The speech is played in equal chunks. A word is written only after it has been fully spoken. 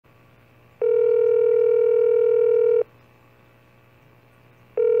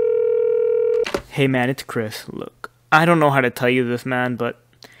Hey man, it's Chris. Look, I don't know how to tell you this, man, but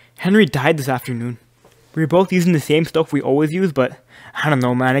Henry died this afternoon. We were both using the same stuff we always use, but I don't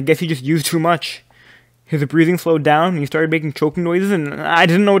know, man, I guess he just used too much. His breathing slowed down, and he started making choking noises, and I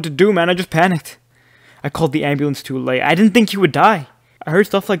didn't know what to do, man, I just panicked. I called the ambulance too late. I didn't think he would die. I heard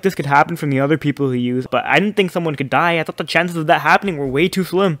stuff like this could happen from the other people he used, but I didn't think someone could die. I thought the chances of that happening were way too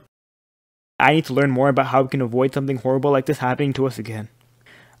slim. I need to learn more about how we can avoid something horrible like this happening to us again.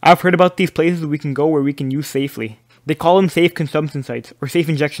 I've heard about these places we can go where we can use safely. They call them safe consumption sites, or safe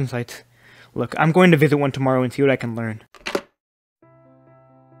injection sites. Look, I'm going to visit one tomorrow and see what I can learn.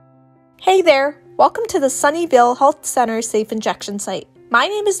 Hey there! Welcome to the Sunnyvale Health Center Safe Injection Site. My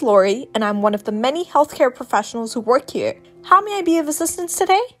name is Lori, and I'm one of the many healthcare professionals who work here. How may I be of assistance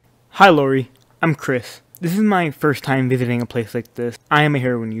today? Hi Lori, I'm Chris. This is my first time visiting a place like this. I am a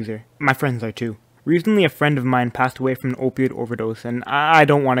heroin user. My friends are too. Recently, a friend of mine passed away from an opioid overdose, and I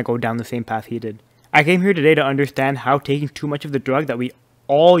don't want to go down the same path he did. I came here today to understand how taking too much of the drug that we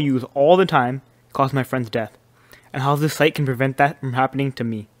all use all the time caused my friend's death, and how this site can prevent that from happening to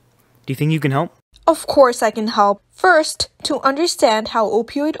me. Do you think you can help? Of course I can help. First, to understand how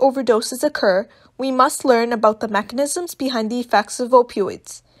opioid overdoses occur, we must learn about the mechanisms behind the effects of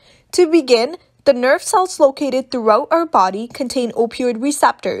opioids. To begin, the nerve cells located throughout our body contain opioid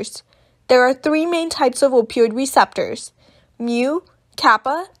receptors. There are three main types of opioid receptors: mu,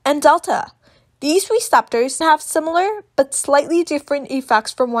 kappa, and delta. These receptors have similar but slightly different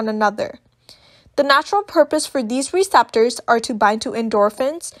effects from one another. The natural purpose for these receptors are to bind to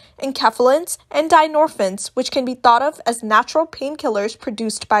endorphins, enkephalins, and dynorphins, which can be thought of as natural painkillers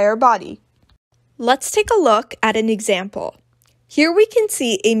produced by our body. Let's take a look at an example. Here we can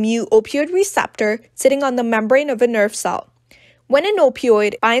see a mu opioid receptor sitting on the membrane of a nerve cell. When an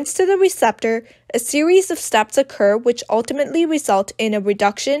opioid binds to the receptor, a series of steps occur which ultimately result in a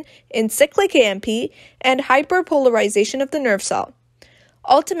reduction in cyclic AMP and hyperpolarization of the nerve cell.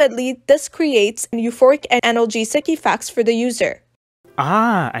 Ultimately, this creates euphoric and analgesic effects for the user.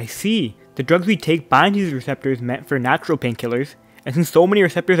 Ah, I see. The drugs we take bind to these receptors meant for natural painkillers, and since so many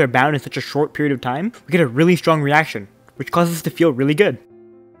receptors are bound in such a short period of time, we get a really strong reaction, which causes us to feel really good.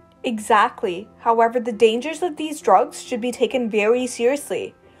 Exactly. However, the dangers of these drugs should be taken very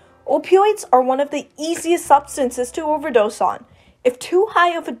seriously. Opioids are one of the easiest substances to overdose on. If too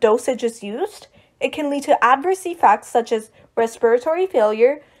high of a dosage is used, it can lead to adverse effects such as respiratory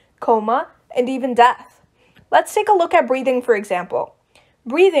failure, coma, and even death. Let's take a look at breathing, for example.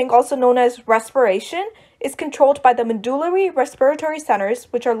 Breathing, also known as respiration, is controlled by the medullary respiratory centers,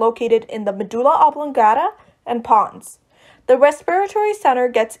 which are located in the medulla oblongata and pons. The respiratory center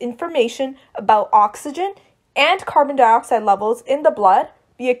gets information about oxygen and carbon dioxide levels in the blood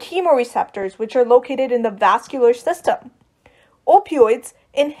via chemoreceptors, which are located in the vascular system. Opioids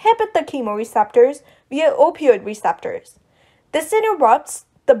inhibit the chemoreceptors via opioid receptors. This interrupts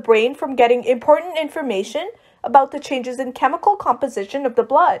the brain from getting important information about the changes in chemical composition of the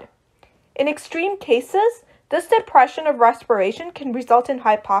blood. In extreme cases, this depression of respiration can result in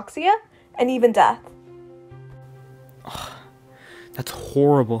hypoxia and even death. That's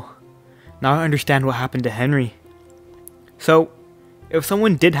horrible. Now I understand what happened to Henry. So, if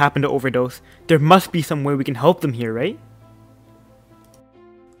someone did happen to overdose, there must be some way we can help them here, right?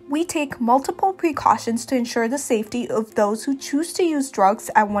 We take multiple precautions to ensure the safety of those who choose to use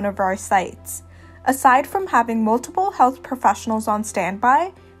drugs at one of our sites. Aside from having multiple health professionals on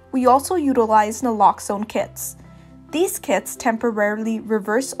standby, we also utilize Naloxone kits. These kits temporarily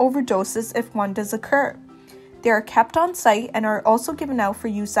reverse overdoses if one does occur. They are kept on site and are also given out for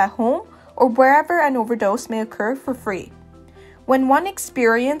use at home or wherever an overdose may occur for free. When one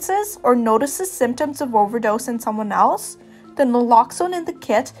experiences or notices symptoms of overdose in someone else, the naloxone in the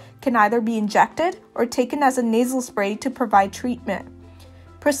kit can either be injected or taken as a nasal spray to provide treatment.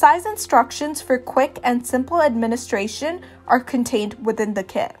 Precise instructions for quick and simple administration are contained within the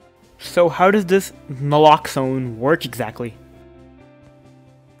kit. So how does this naloxone work exactly?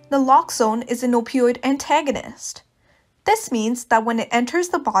 Naloxone is an opioid antagonist. This means that when it enters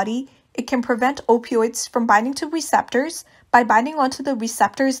the body, it can prevent opioids from binding to receptors by binding onto the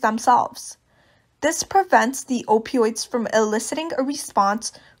receptors themselves. This prevents the opioids from eliciting a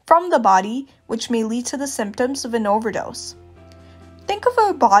response from the body, which may lead to the symptoms of an overdose. Think of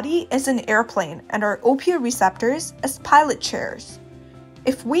our body as an airplane and our opioid receptors as pilot chairs.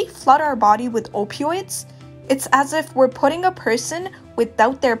 If we flood our body with opioids, it's as if we're putting a person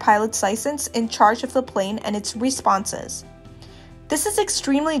without their pilot's license in charge of the plane and its responses. This is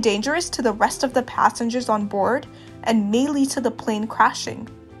extremely dangerous to the rest of the passengers on board and may lead to the plane crashing.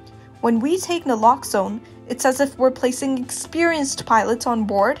 When we take naloxone, it's as if we're placing experienced pilots on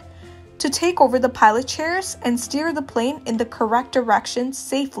board to take over the pilot chairs and steer the plane in the correct direction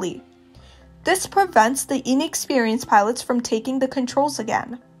safely. This prevents the inexperienced pilots from taking the controls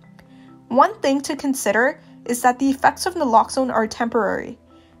again. One thing to consider is that the effects of naloxone are temporary.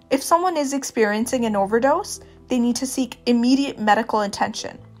 If someone is experiencing an overdose, they need to seek immediate medical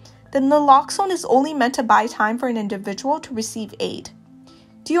attention. The naloxone is only meant to buy time for an individual to receive aid.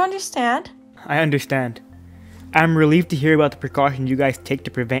 Do you understand? I understand. I'm relieved to hear about the precautions you guys take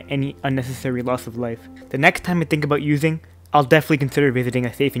to prevent any unnecessary loss of life. The next time I think about using, I'll definitely consider visiting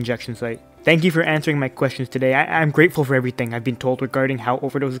a safe injection site. Thank you for answering my questions today. I'm grateful for everything I've been told regarding how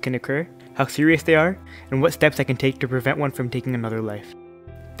overdoses can occur, how serious they are, and what steps I can take to prevent one from taking another life.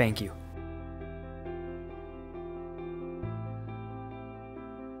 Thank you.